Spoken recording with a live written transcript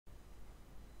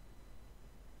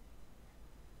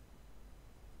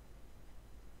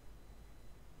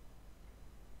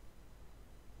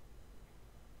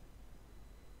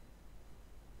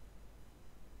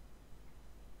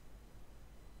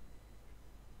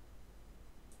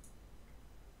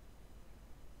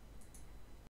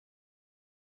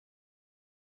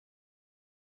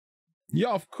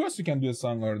Yeah, of course you can do a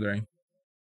song ordering.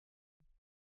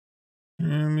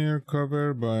 Premier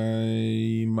cover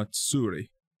by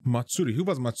Matsuri. Matsuri, who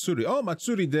was Matsuri? Oh,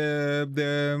 Matsuri, the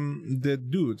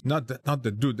dude, not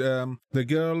the dude, the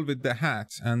girl with the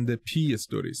hat and the pea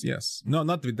stories. Yes, no,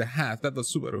 not with the hat. That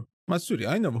was Subaru. Matsuri,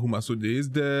 I know who Matsuri is.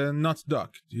 The not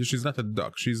duck. She's not a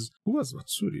duck. She's who was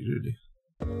Matsuri really?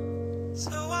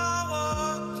 So I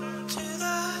walked into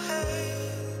the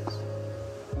haze,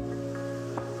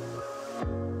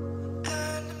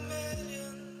 and a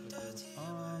million dirty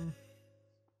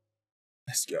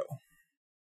Let's go.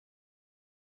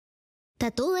 例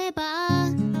えば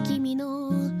君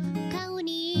の顔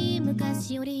に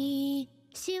昔より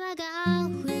シワが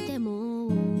増えて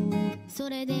もそ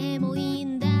れでもいい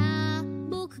んだ。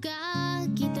僕が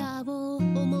ギターを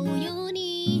思うよう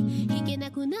に弾けな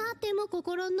くなっても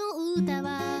心の歌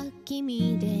は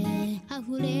君で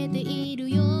溢れている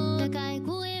よ。高い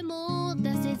声も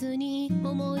出せずに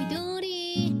思い通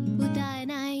り歌え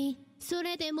ない。そ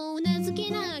れでもうなず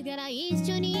きながら一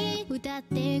緒に歌っ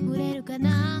てくれるか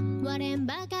な。割れん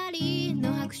ばかり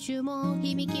の拍手も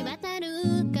響き渡る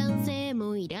歓声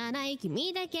もいらない。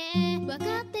君だけ分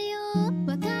かってよ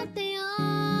分かってよ。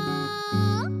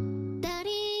誰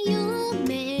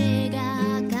夢が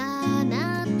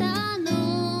叶った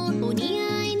の。お似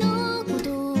合いの言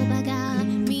葉が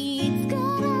見つか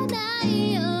らな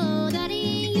いよ。誰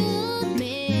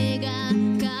夢が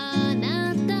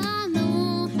叶ったの。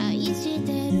愛して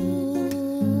る。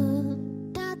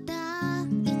たった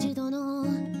一度の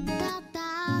たった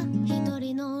一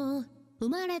人の生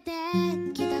まれて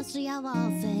きた幸せ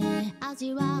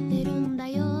味わってるんだ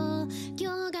よ。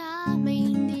今日がメ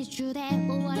インディッシュで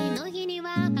終わりの日に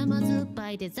は甘酸っ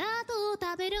ぱいデザートを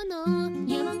食べるの。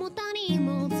山も谷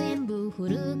も全部フ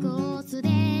ルコースで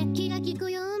気が利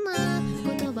くような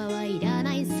言葉はいら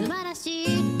ない。素晴らしい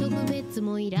特別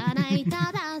もいらない。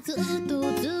ただずっと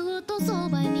ずっとそ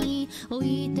ばに置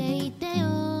いていて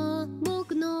よ。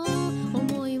僕の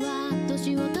思いは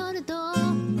年を取ると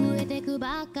増えてく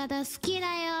ばっかだ。好きだ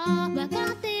よ分か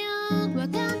ってよ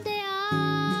分かってよ。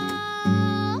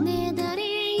ねえ誰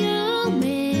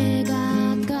夢が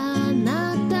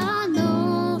叶った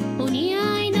の。お似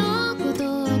合いの言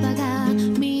葉が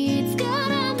見つか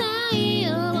らないよ。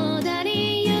誰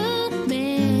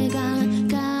夢が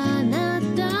叶っ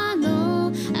た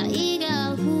の。愛が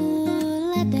溢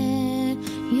れて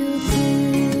ゆく。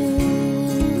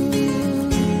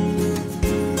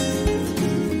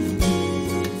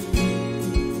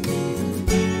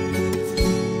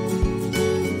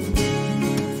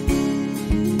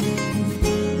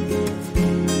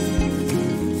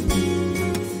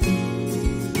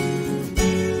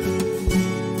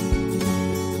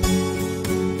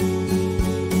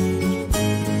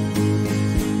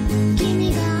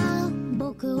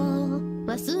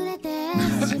忘れて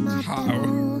しまって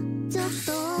もちょっ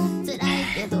と辛い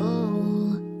けど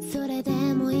それで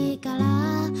もいいから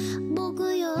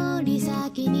僕より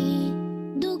先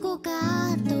にどこ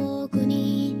か遠く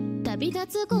に旅立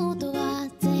つことは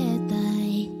絶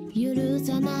対許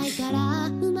さないから。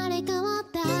生まれ変わっ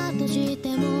たとし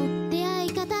ても出会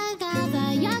い方が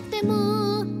最悪で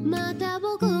もまた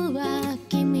僕は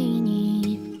君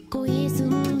に恋す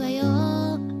んだ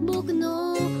よ。僕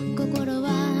の心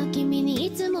は君に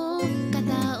いつも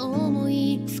片思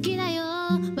い。好きだよ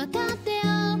分かってよ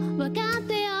分かっ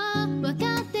てよ分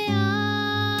かってよ。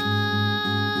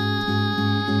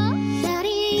誰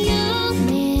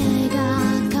夢が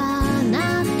叶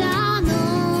ったの。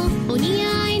お似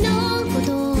合いの言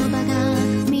葉が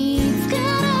見つか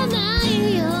らない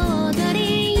よ。誰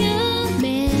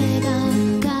夢が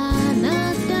叶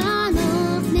ったの。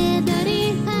ねえ誰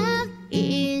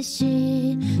愛し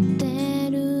て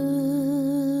る。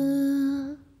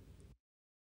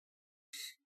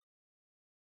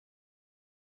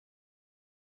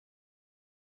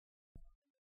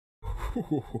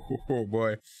Oh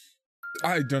boy.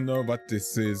 I don't know what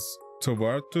this is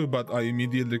toward to, but I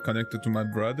immediately connected to my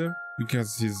brother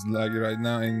because he's like right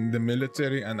now in the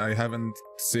military and I haven't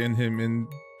seen him in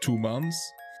 2 months.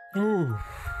 Oh.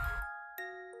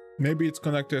 Maybe it's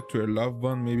connected to a loved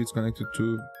one, maybe it's connected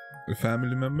to a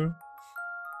family member.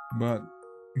 But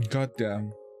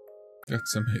goddamn,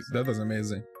 that's amazing. That was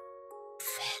amazing.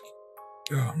 Fuck.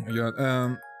 Oh my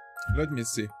god. Let me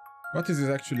see. What is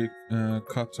it actually?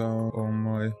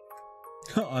 Kataomoi.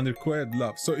 Unrequited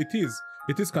love. So it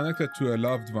is connected to a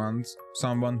loved one,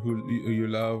 someone who you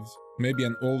love, maybe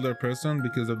an older person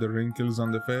because of the wrinkles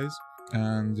on the face,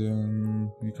 and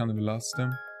you kind of lost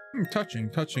them.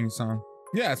 Touching song.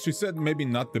 Yeah, she said maybe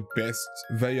not the best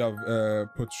way of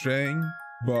portraying,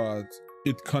 but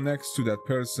it connects to that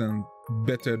person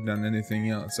better than anything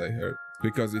else I heard,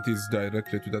 because it is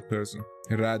directly to that person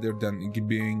rather than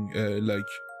being like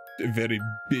a very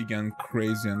big and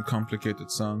crazy and complicated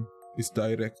song. It's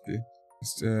directly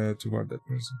toward that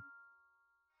person.